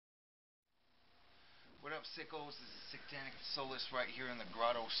What up, sickos? This is SickTanicK Solus right here in the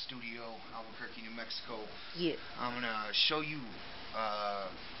Grotto Studio, Albuquerque, New Mexico. Yeah. I'm gonna show you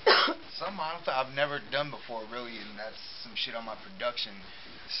something I've never done before, really, and that's some shit on my production.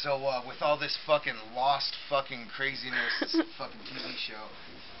 So with all this fucking lost fucking craziness, this fucking TV show,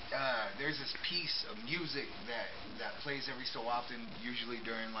 there's this piece of music that plays every so often, usually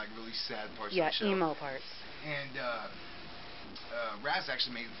during like really sad parts of the show. Yeah, emo parts. And Raz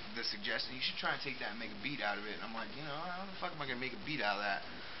actually made the suggestion, you should try and take that and make a beat out of it. And I'm like, how the fuck am I going to make a beat out of that?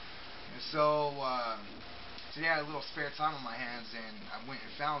 And so yeah, I had a little spare time on my hands, and I went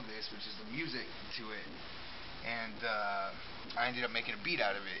and found this, which is the music to it. And I ended up making a beat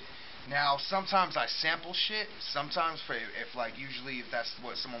out of it. Now, sometimes I sample shit. Sometimes, usually if that's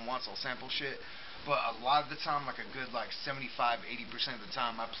what someone wants, I'll sample shit. But a lot of the time, like a good 75-80% of the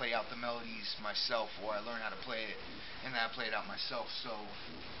time, I play out the melodies myself, or I learn how to play it, and then I play it out myself. So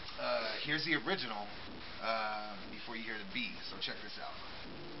here's the original before you hear the beat. So check this out.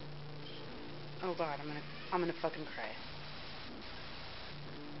 Oh God, I'm gonna fucking cry.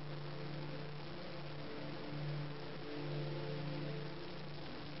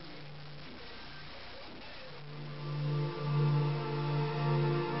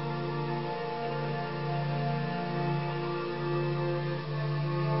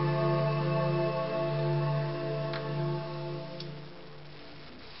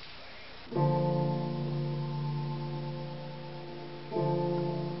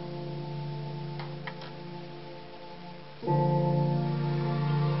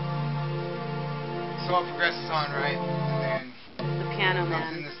 So it progresses on, right? And then the piano comes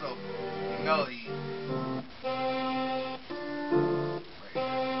man. in this little melody.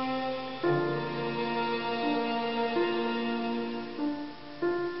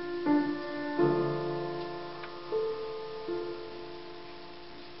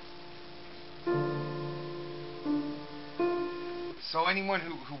 So anyone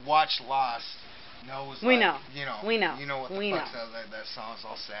who watched Lost knows, we know what the fuck's that song's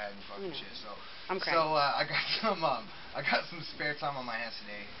all sad and fucking shit. So I'm crying. So I got some spare time on my hands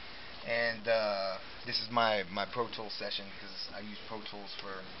today, and this is my Pro Tools session, because I use Pro Tools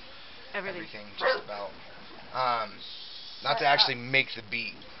for everything just about. Not to actually make the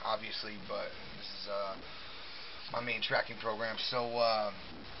beat, obviously, but this is my main tracking program. So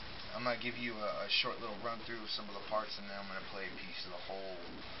I'm gonna give you a short little run through of some of the parts, and then I'm gonna play a piece of the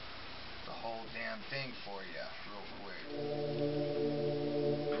whole damn thing for you real quick.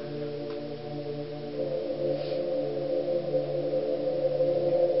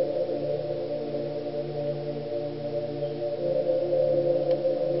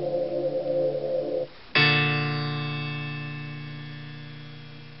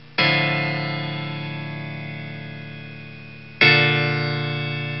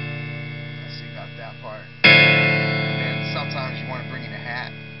 That part. And then sometimes you want to bring in a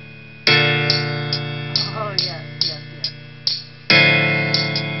hat. Oh, yes.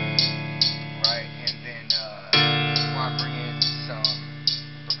 Right, and then you want to bring in some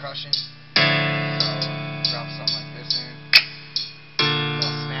percussion. So drop something like this in. A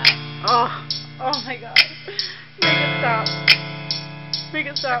little snap. Oh my God. Make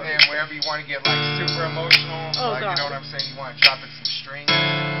it stop. And then wherever you want to get super emotional, God. You know what I'm saying, you want to drop in some strings,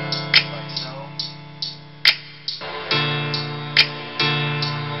 like so.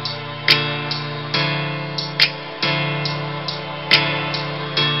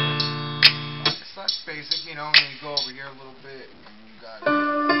 That's basic, and then you go over here a little bit, and you got it.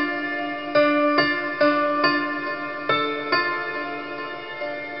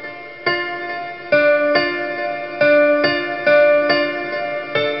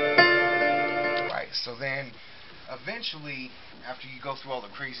 Right, so then, eventually, after you go through all the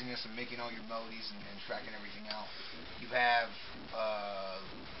craziness and making all your melodies and tracking everything out, you have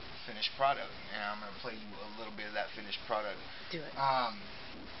finished product, and I'm going to play you a little bit of that finished product. Do it.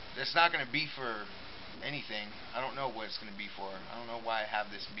 It's not going to be for anything. I don't know what it's going to be for. I don't know why I have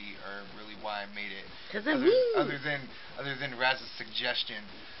this beat, or really why I made it. Other than Raz's suggestion.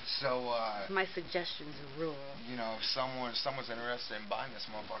 So my suggestions rule. If someone's interested in buying this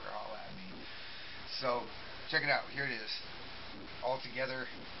motherfucker, holla at me. So check it out. Here it is. All together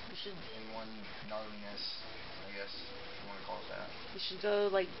in one gnarliness, I guess, if you want to call it that. You should go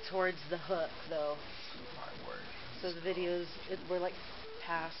towards the hook though. My word. So the videos we're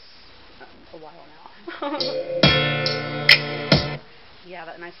past a while now. Yeah,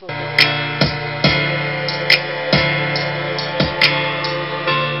 that nice little.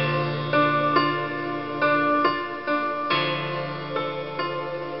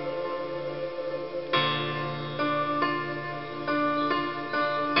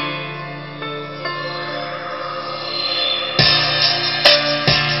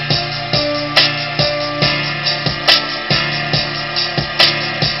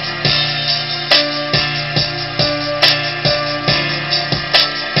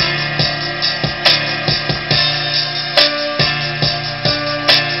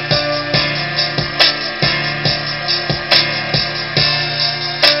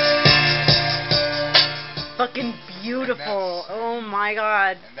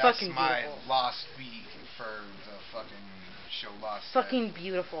 god. And that's Fucking my beautiful. lost beat for the fucking show Lost. Fucking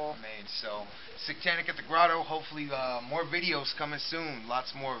beautiful. Made. So, SickTanicK at the Grotto. Hopefully, more videos coming soon.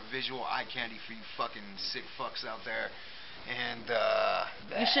 Lots more visual eye candy for you fucking sick fucks out there. And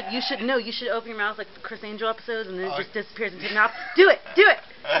you should open your mouth like the Chris Angel episodes and then it just disappears into your mouth. Do it.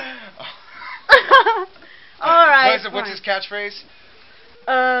 All right. What's his catchphrase?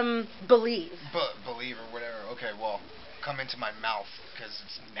 Believe. Believe or whatever. Okay, well, come into my mouth because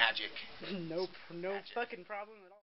it's magic. Nope. No Magic. fucking problem at all.